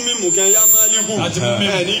àti mú mímù kẹ yá máa líkù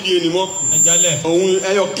ẹ nídìí ènìmọ́ òun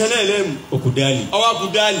ẹyọ kẹ́nẹ̀ lẹ́mù ọwọ́ kù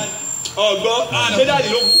dálì ọgbọ́ ṣẹ́dálì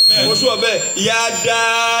ló kù mo sún ọbẹ̀ ìyá dá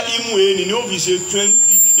imú ẹni ní ó fi ṣe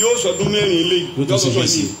 20 yóò sọdún mẹ́rin ilé yọ́sọ̀sọ̀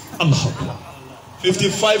yìí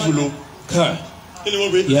 55 ló kí ni mo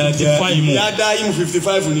gbé yá dá imú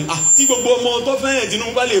 55 ni tí gbogbo ọmọ tó fẹ́ràn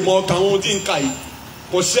Tinubu bá lè mọ ọkà wọn tí ń kà yìí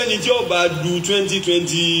kò sẹ́ni tí ó bá du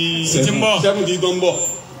 2027 tó ń bọ̀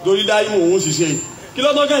lórí dá imú òun ṣiṣẹ́ kí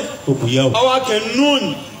lọ́tọ́ kẹ́ ọwọ́ akẹ́ nùn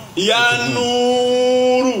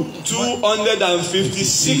Yanuru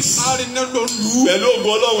 256 pẹ̀lú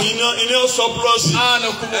ògùn ọlọ́run iná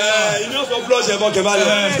sọpúlọ́sì ẹ̀bọ̀ kẹbàlẹ̀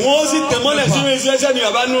wọ́n sì tẹ̀mọ́lẹ̀ sínú iṣẹ́ ní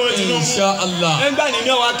bàbá nínú Tinubu ẹgbà ní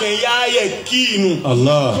ọwọ́ akẹ́ yá yẹ kíínù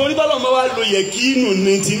torí bá lọ́mọ wá lo yẹ kíínù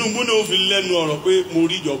ní Tinubu ní ó fi lẹ́nu ọ̀rọ̀ pé mo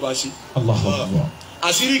rí ìjọba ṣe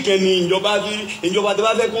àṣírí kẹni ìjọba tó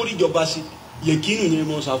bá fẹ́ kó rí ìjọba ṣe yẹ kíínù ní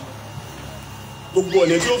ẹmọ sáfù gbogbo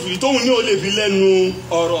ọ̀nà tí ó fi tóun ní ó lè fi lẹ́nu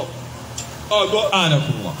ọ̀rọ̀ ọgbọ́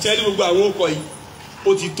tẹ́lẹ̀ gbogbo àwọn okọ̀ yìí ó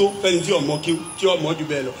ti tó fẹ́ni tí ọmọ kéwú tí ọmọ jù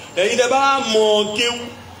bẹ́ẹ̀ lọ ẹ̀yin tẹ́ bá mọ kéwú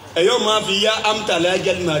ẹ̀yọ́ máa fi yá amtala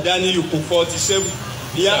ajali madani yòókùn 47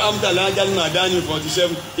 yá amtala ajali madani 47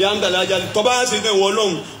 yá amtala ajali tọ́ba ṣe fẹ́ wọ́n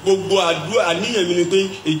lọ́hùn gbogbo àdúrà àníyàn mi ni pé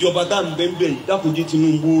ìjọba tá à ń bẹ́ẹ̀ bẹ́ẹ̀ dákùnjẹ́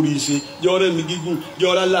Tinubu rí ṣe jọ́rẹ́ mi gígùn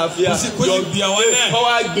jọ́rẹ́ láàfíà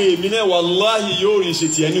ọwọ́ àgbè mi náà wàláhì yóò rí ṣe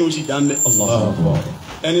tiẹ̀ ní oṣù dáńbẹ́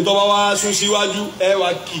ẹni tó bá wá sún síwájú ẹ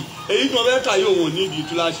wá kì èyí tí wọn fẹ́ kà yóò wọ́n ní ìdí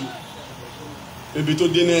túláṣì ebi tó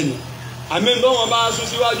dé náà ni àmì tó wọn bá sún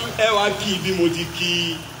síwájú ẹ wá kì bí mo ti kí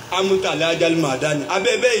amútalẹ̀ ajálù màdání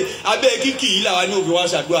abẹ́ kíkì yìí làwọn ní òfin wá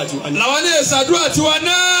ṣàdúrà tiwa náà. làwọn ní ṣàdúrà tiwa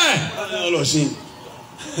náà. ọlọ́sìn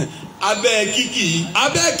abẹ́ kíkì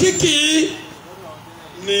yìí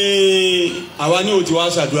ni àwa ní òtí wá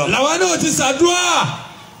ṣàdúrà. làwọn ní òtí ṣàdúrà.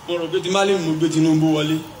 mo rò pé tí má lè mú gbé Tinubu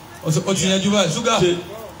wọlé. o ti yanjú báyìí ṣúgà.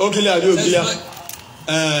 ókìlẹ̀ àbí òkìlẹ̀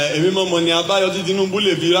èmi mọ̀mọ́ ni abáyọ tí Tinubu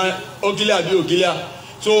lè fi rán ókìlẹ̀ àbí òkìlẹ̀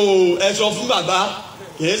so ẹ sọ fún bàbá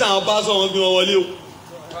kìí sàwọn pásọ wọn bí wọn wọlé o.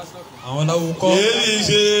 àwọn náà kọ́. èyí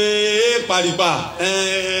ṣe é paripa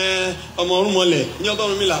ọmọ Ọ̀rúnmọlẹ̀ ní ọtọ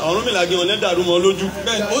Ọ̀rúnmìlà gé wọn ní dàrú mọ́ lójú.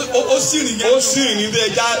 ó sì rìn gẹ́gẹ́. ó sì rìn bẹ́ẹ̀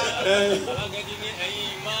já.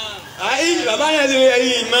 ayi bàbá yẹn ti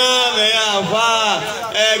ẹyin máa mẹ́yà fà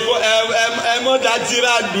ẹ mọ́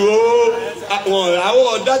dátìrà dùn ó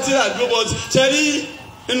àwọn dátìrà dùn bọ́ sẹ́rí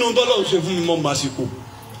nínú tọ́lọ̀ ṣe fún mi mọ́ màsíkò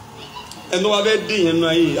ẹni tó wá fẹ́ dé yẹn nù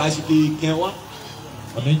ayé àsìkò ìkẹwà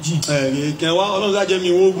ìkẹwà ọlọ́run sáà jẹ́ mi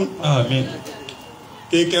wógún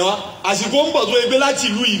ìkẹwà àsìkò ń bọ̀ tó ẹgbẹ́ láti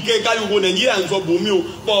ìlú yìí ké kálíwò Nàìjíríà ń sọ bòmí o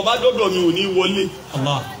bọ̀ ọba dọ́dọ̀ mi ò ní wọlé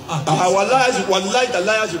àwọn aláìsìkò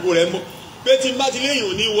àsìkò rẹ̀ mọ́ pé tí n bá ti léyìn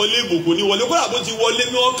ò ní wọlé gbogbo ní wọlé kódà bó ti wọlé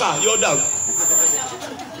ní ọkà yọ dàrú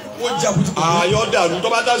yọ dàrú tó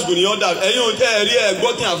bá tásìkò ní yọ dàrú ẹ̀yin ò tẹ́ ẹ rí ẹ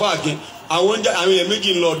gbọ́ tí àfa àkẹ́ àwọn èèyàn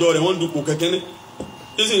méjì ń lọ ọ̀dọ̀ rẹ̀ wọ́n ń dupò kẹ̀kẹ́ ní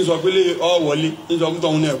sísè ń sọ pé ọ wọlé ń sọ fún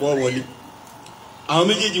tọ́hún náà ẹ̀kọ́ wọlé àwọn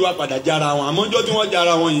méjèèjì wá padà jára wọn àmọ́ ọjọ́ tí wọ́n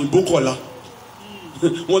jára wọn yìí bókọ̀lá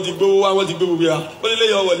wọ́n ti gbówó wá wọ́n ti gbé gbogbo ya ó lé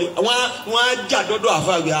léyọ̀ wọlé wọ́n á jà dọ́dọ̀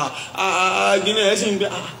àfa àgbẹ̀ àgbẹ̀ ẹ̀ sì ń gbé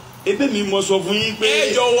ebe mi mọ sọ fún yín pé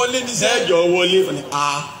ẹjọ wọlé ní sẹ ẹjọ wọlé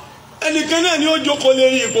ẹnìkan náà ni ó jókòó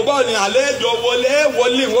lérí ipò báwo ni alẹ́ ẹjọ wọlé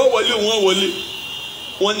wọ́n wọlé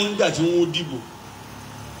wọ́n ní nígbà tí wọ́n dìbò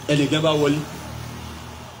ẹnìkan bá wọlé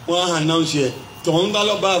wọ́n á announce ẹ̀ tọ̀hún bá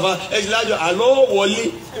lọ́ọ́ bá a fa ẹ̀ sì lájọ àlọ́ wọlé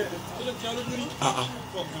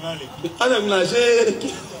alẹ́kùnrin àṣẹ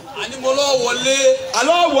ànímọ́lọ́ wọlé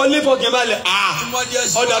àlọ́ wọlé fọkàn balẹ̀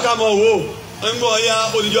ọ̀dà ká mọ̀ wò ń bọ̀ ya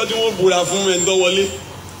olùjọ́ tí wọ́n búra fún ẹni tó wọlé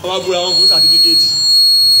wọ́n bá búra wọn fún sàtífíkẹ́tì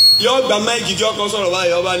yọ gba máìkì tí ọkọ sọ̀rọ̀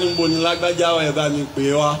báyìí ọba ní bo ní lágbájá wa ẹ̀ bá mi pè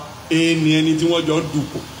wá ẹni tí wọ́n jọ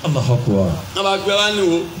dùkú. wọ́n bá gbé wá ní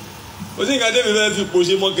wo kò sí nǹkan tẹ́mi fẹ́ fi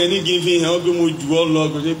pòṣe mọ́kẹ́ ní kí n fi hàn pé mo jù ọ́ lọ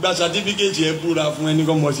kò sí gba sàtífíkẹ́tì ẹ̀ búra fún ẹni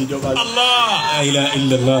kọ́ mọ̀ sí ìjọba. La ilaha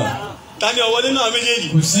illallah. Tani ọwọ́ nínú àwọn méjèèjì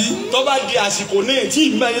kò sí tọ́ba di àsìkò náà tí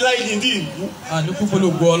ìgbà yín láyé ní ìbú. àníkú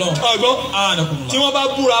polówó ọlọ́run. ọgbọ́n tí wọ́n bá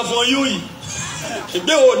búra fún ọ yóò yìí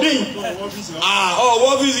ìgbé òde yìí ọwọ́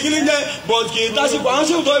ọ́fíìsì kí ni jẹ́ bọ̀t kì í tásìkò àwọn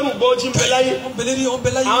sèwù tó irú bọ́ tí ń bẹ láyé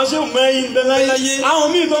àwọn sèwù mẹ́yìn ń bẹ láyé àwọn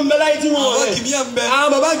míì tó ń bẹ láyé tí wọ́n rẹ̀ àwọn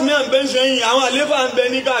bàbá kìíní à ń bẹ ń sẹ́yìn àwọn àléfà ń bẹ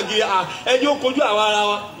ní káàkiri ẹjọ́ kojú àwa ara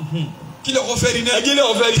wa. kí lè kọ́ fẹ́ rí náà. ẹjẹ́ lè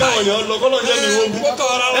ọ̀fẹ́ rí káwọn èèyàn lọ kọ́lọ́ jẹ́ mi ogun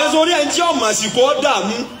ẹ sórí ẹ̀ ń tí ọ̀mà àsìkò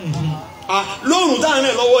dààmú lóòrùn táwọn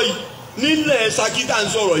ẹ̀ lọ́wọ́ yìí nílẹ̀ Ṣakí tá à ń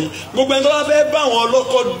sọ̀rọ̀ yìí gbogbo ẹni tó bá fẹ́ bá àwọn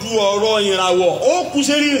ọlọ́kọ̀ du ọ̀rọ̀ ìràwọ̀ ó kú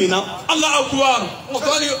sí rírìn náà. Allahu Akbar.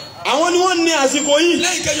 àwọn ni wọ́n ní àsìkò yìí.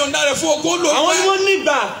 lẹ́yìn kẹyọ̀ǹda rẹ̀ fún ogún lò. àwọn ni wọ́n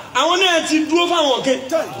nígbà àwọn náà ti dúró fáwọn ọ̀kẹ́.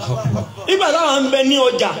 nígbà táwọn ń bẹ ní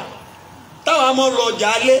ọjà táwọn amọ̀ lọ ọjà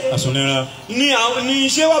alẹ́ ní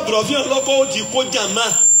iṣẹ́ wà bùrọ̀fíàn lọ́kọ́ ó ti kó jàmá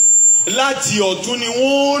láti ọ̀tún ni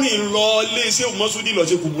wọ́n rìn lọ lé iṣẹ́ òmọ́sódì lọ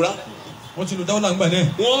sí kùbúrá. wọ́n ti lò dáwọ́ làǹgbà náà.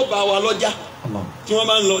 wọ́n bá wa lọ́jà tí wọ́n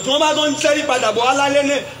bá ń lọ tí wọ́n bá tó ń sẹ́rí padà bọ̀ alálẹ́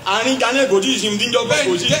náà àárín janet kò tí ì sin díjọ́ bá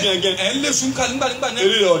kò tí ì gẹ́gẹ́. ẹ̀ ń lé sun kalẹ̀ nígbà náà.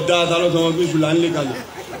 eré rẹ̀ ọ̀dà àtàlọ́ sọ wọn pé ṣùlá ń lé kalẹ̀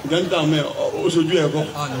ìjọba mẹ́ oṣooju ẹ̀kọ́.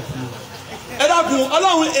 ẹ dákun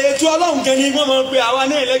ọlọ́run ètò ọlọ́run kẹ́ni wọ́n mọ̀ pé àwa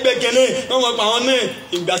náà lẹ́gbẹ̀ẹ́ kẹ́ni wọ́n mọ̀ pé àwọn náà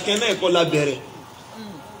ìgbà kẹ́ni ẹ̀kọ́ la bẹ̀rẹ̀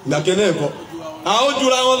ìgbà kẹ́ni ẹ̀kọ́ àwọn ó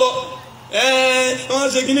jura wọn lọ wọ́n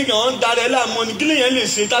ṣe kíní kan wọ́n ń darẹ̀ láàmú ni kílẹ̀ yẹn lè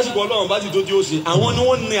ṣe tásìkò ọlọ́run bá ti tó tí ó ṣe àwọn ni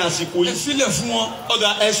wọ́n ní àsìkò yìí. ẹ sílẹ̀ fún wọn. ọ̀dà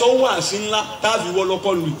ẹ̀sọ́ wà sí ńlá táàbì wọ́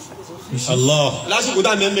lọ́kọ́ lù lásìkò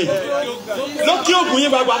tá a mẹ́mẹ́ lókè ògùn yín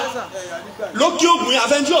gbagba lókè ògùn yín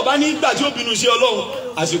àfẹnjí ọba ní ìgbà tí ó bínú sí ọlọ́run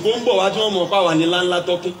àsìkò ń bọ̀ wá tí wọ́n mọ̀ pa wà ní ńláńlá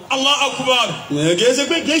tọ́kí. Allahu Akbar. kìí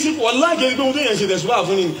pé wàlá kìí pé ohun tó yẹn ṣe tẹ̀síwá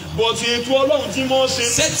fún ni bọ̀tì ètò ọlọ́run tí wọ́n ṣe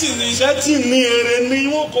sẹ́tì ní èrè ni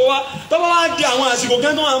wọ́n kọ́ wa tọ́wọ́ wá di àwọn àsìkò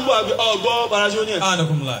kẹ́ńtọ́ wà ń bọ̀ ọgbọ́ parasíọ́nì ẹ̀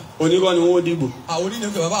oníkọ́ ni wọ́n dìbò. àwọn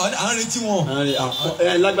oníkọ́ bàbá àwọn retí wọn.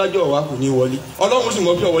 lágbájọ́ ọ̀wá kò ní wọlé ọlọ́run sì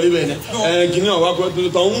mọ̀ bí ọ̀wọ́lé bẹ́ẹ̀ ni kìnní ọ̀wá kò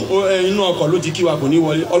tọ̀hún inú ọkọ̀ ló ti kí wa kò ní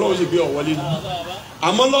wọlé ọlọ́run sì bí ọ̀wọ́lé ni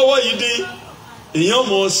àmọ́ lọ́wọ́ yìí dé èèyàn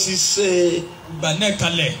mọ̀ ṣiṣẹ́ gbanẹ́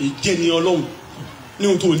kalẹ̀ ìjẹni ọlọ́run ní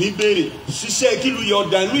ohun tó ní béèrè ṣiṣẹ́ kílù yọ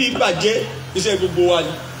ọ̀dà ìlú ìbàjẹ́ iṣẹ́ gbogbo wa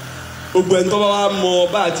ni gbogbo ẹni tó bá wà mọ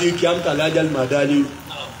bá àti kí amútàlẹ́ ajálù màdálẹ́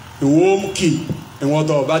ìwọ kì ìwọ̀n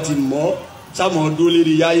tó bá ti mọ́ sámọ̀ ọdún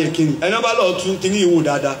lérí yáyẹ kíni ẹni bá lọ tún kíní ìwò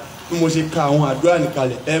dáadáa bí mo ṣe ka àwọn àdúrà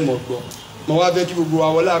nìkalẹ̀ ẹ mọ̀ gbọ́ mo wá fẹ́ kí gbogbo wa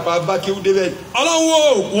wọlé apá abákéwú débẹ̀. ọlọ́run wo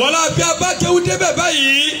wọlé apá abákéwú débẹ̀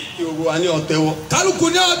báyìí. kí gbogbo wa ní ọ̀tẹ́wọ́. kálukú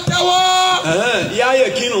ní ọ̀tẹ́wọ́. yáyẹ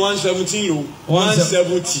kíni 117 lò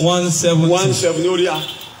 170 ní orí a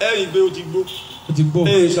ẹ̀rìn gbé ó ti gbó.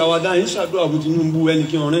 ṣàwádà yín ṣàdúrà bó Tinubu ẹnì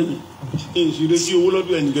kí ọ̀rẹ́ yìí ìṣirò sí owó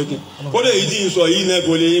lọ́dún ẹnì kẹ́kẹ́ kódé yìí tí ń sọ yìí náà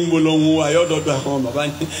kò lè ń bo lọ́hùn ayọ́dọ̀dọ̀ àwọn bàbá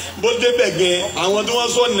yìí bó débẹ̀ gan àwọn tí wọ́n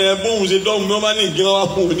sọ nà ẹ bóun ṣe dọ́hùn bí wọ́n bá ní ìgbín wa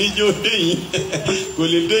fún un níjó dé yìí kò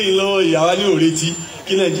lè dé yìí lọ́wọ́ ìyàwó ní òretí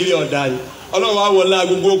kí Nàìjíríà ọ̀dà yìí ọlọ́run wa wọlé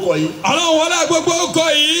agbègbè ọkọ̀ yìí. ọlọ́run wọlé agbègbè ọkọ̀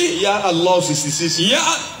yìí. ya Allah 66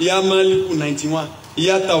 ya Maliku 91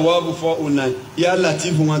 ya Tawabu 409 ya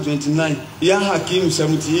Latifu 129 ya Hakim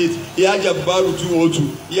 78 ya Jabbaru 202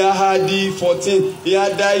 ya Hadi 14 ya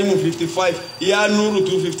Daimu 55 ya Nuru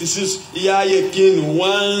 256 ya Yekinu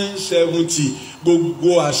 170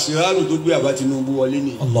 gbogbo àṣírárù tó gbé àbá Tinubu wọlé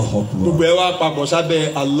ni gbogbo ẹ wá papọ̀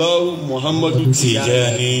sábẹ́ Allahu Muhammadu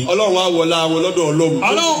Tijani ọlọ́run wa wọlé àwọn lọ́dọ̀ ọlọ́run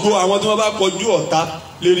gbogbo àwọn tí wọ́n bá kọjú ọ̀tá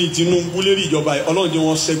lérí Tinubu lérí ìjọba yìí ọlọ́run jẹ́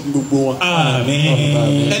wọ́n ṣẹ́gun gbogbo wọn.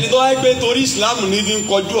 àmín. ẹni tó wáyé pé torí ìsìláàmù ní fi ń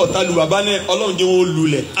kọjú ọ̀tá lu bàbá náà ọlọ́run jẹ́ wọ́n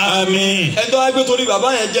lulẹ̀. àmín. ẹni tó wáyé pé torí bàbá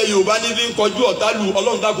yẹn jẹ́ Yorùbá ní fi ń kọjú ọ̀tá lu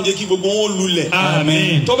ọlọ́run dákun jẹ́ kí gbogbo wọn lulẹ̀.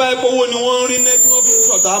 àmín. tó bá yẹ pé owó ni wọ́n ń rí náà tí wọ́n fi ń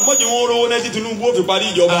sọ̀tà mọ́jì wọn rówó náà tí Tinubu ó fi parí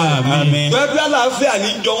ìjọba. àmín. tó yẹ pé àlàáfíà ní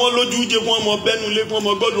jọ wọn lójú jẹ́ fún ọmọ bẹ́nu lé fún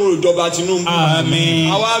ọmọ gbọ́dọ̀ ìjọba Tinubu. àmín.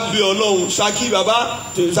 àwa bí ọlọ́run Ṣakí bàbá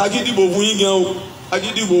Ṣakí dìbò fún yín gan o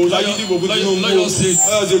agidigbo fún Tinubu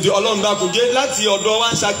ọlọ́run dákun jẹ́ láti ọ̀dọ̀ wa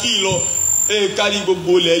ń Ṣakí lọ kárí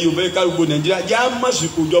gbogbo ilẹ̀ Yorùbá kárí gbogbo Nàìjíríà jẹ́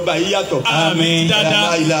àmọ̀sìkò ìjọba yìí yàtọ̀. àmín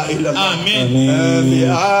dáadáa àmín. bi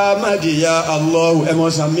Ahmad ya Allah ẹ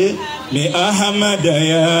mọ̀ sàmí. bi Ahmad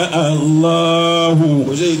ya Allah.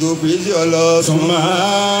 kò sí ìdó pé sí ọlọ. summa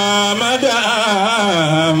Ahmad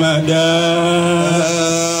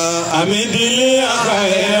amidili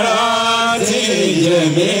akhairati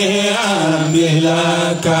jami'an bila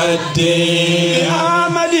kadde. bi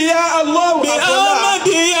Ahmad ya Allah. bi Ahmad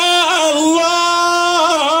ya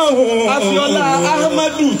Allah. afiola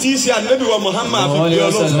Ahmadu Ahmadu tí í ṣe ànábì wa Muhammad fi bí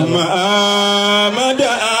ọlọ́run. Ahmada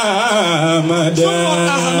Ahmada. Sọ́kọ̀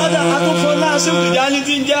Ahmada atúfọ́lá ṣé Tìjání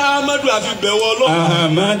tí ń jẹ́ Ahmadu àfi bẹ̀wọ̀ ọlọ́run.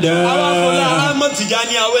 Ahmada. Àwọn afọlá Ahmad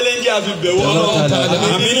Tìjání awẹ́lẹ́ ń jẹ́ àfi bẹ̀wọ̀ ọlọ́run.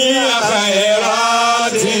 Àmì àkàyẹ̀rọ̀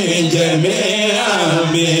ti jẹ̀mí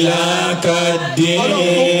àmìlà kàdé. Ọlọ́run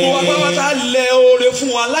gbogbo wa pápátá lẹ oore fún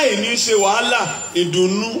wa láì ní ṣe wàhálà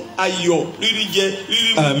ìdùnnú ayọ̀ rírí jẹ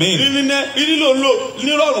rírí nẹ rírí lòlò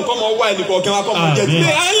nírọ̀rùn kọ́ mọ wá ẹnìkan ọ̀kẹ́ wa kọ́ mọ jẹ.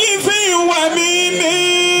 Alifin wa mímí.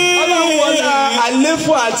 Ọlọ́run wọlé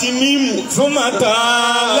àléfò àti mímù. Súnmọ́tà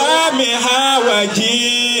láàmì àwàjì.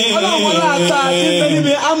 Ọlọ́run wọlé àtà àti pẹ̀lú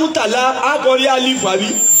amútàlá àkọ́rí àlìfù àbí.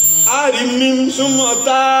 Àrí mímú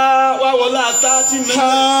súnmọ́tà wà wọlé àtà àti mẹ́mẹ́.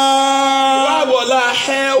 Wà wọlé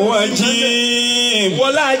àhẹ́ wàjì.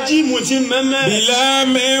 Wọlé àjíìmù ti mẹ́mẹ́.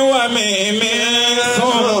 Bìlámi wà mímí.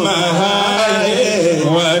 Súnmọ́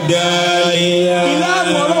wàdàlíyà.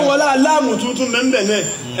 Bìlámi ọlọ́run wọlé aláàmù tuntun mẹ́mbẹ̀ náà.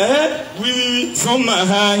 Wíwíwí. Súnmọ́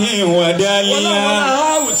wàdàlíyà. Wọlé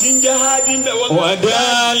àháwù tí ń jẹ́ hádí ń bẹ̀ wọlé.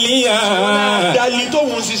 Wàdàlíyà. Dàlí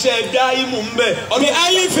tóun ṣiṣẹ́ dáìmù ń bẹ̀. Bí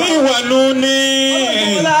alifin wà núni.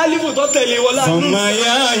 Wọlé alifu tó tẹ̀lé wọlé àánú. Súnmọ́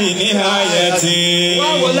yá ìní ayẹtì. Wá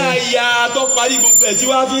wọlé àyà tó parí gbogbo ẹ̀ tí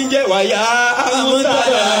wá fi ń jẹ́ wáyà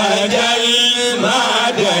amútàlá Jali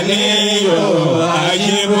madani yo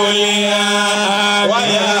ajibuliya.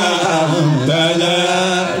 Wáyà amútàlá.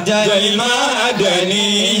 Jali madani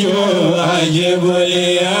yo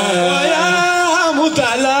ajibuliya. wáyà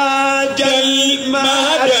amútàlá Jali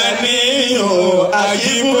madani yo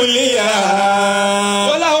ajibuliya.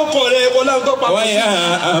 wọlé àwọn kọ̀ọ̀rẹ́ wọlé àwọn tó papọ̀ sí. Wáyà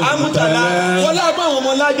amútàlá wọlé àgbà àwọn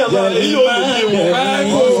ọmọ lájà máa lè yí olùyẹ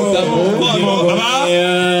wọn.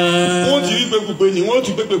 Wọ́n ti rí pépùpé ni wọ́n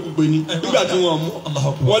ti pépùpé ni nígbà tí wọ́n mú.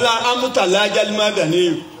 Wọlá amútàlá jálímádà ní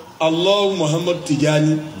Allah Muhammad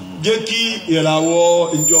Tijani jẹ́ kí ìràwọ̀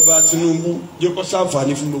ìjọba Tinubu jẹ́ kó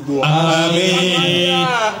ṣàǹfààní fún gbogbo wa. Àmín.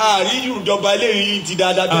 Àríyù ìjọba eléyìí ti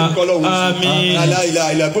dáadáa tó ń kọ́ lọ́wọ́ sí. Àmín.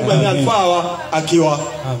 Àlàyé gbogbo ẹni àlùfáà wa àkíwa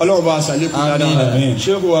Ọlọ́run bá aṣàlékún dáadáa. Àmín.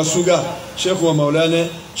 Sheikh wa Suga, Sheikh wa Maulana,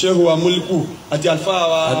 Sheikh wa Mulku àti àlùfáà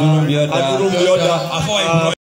wa Adúrúnbíọ́dá.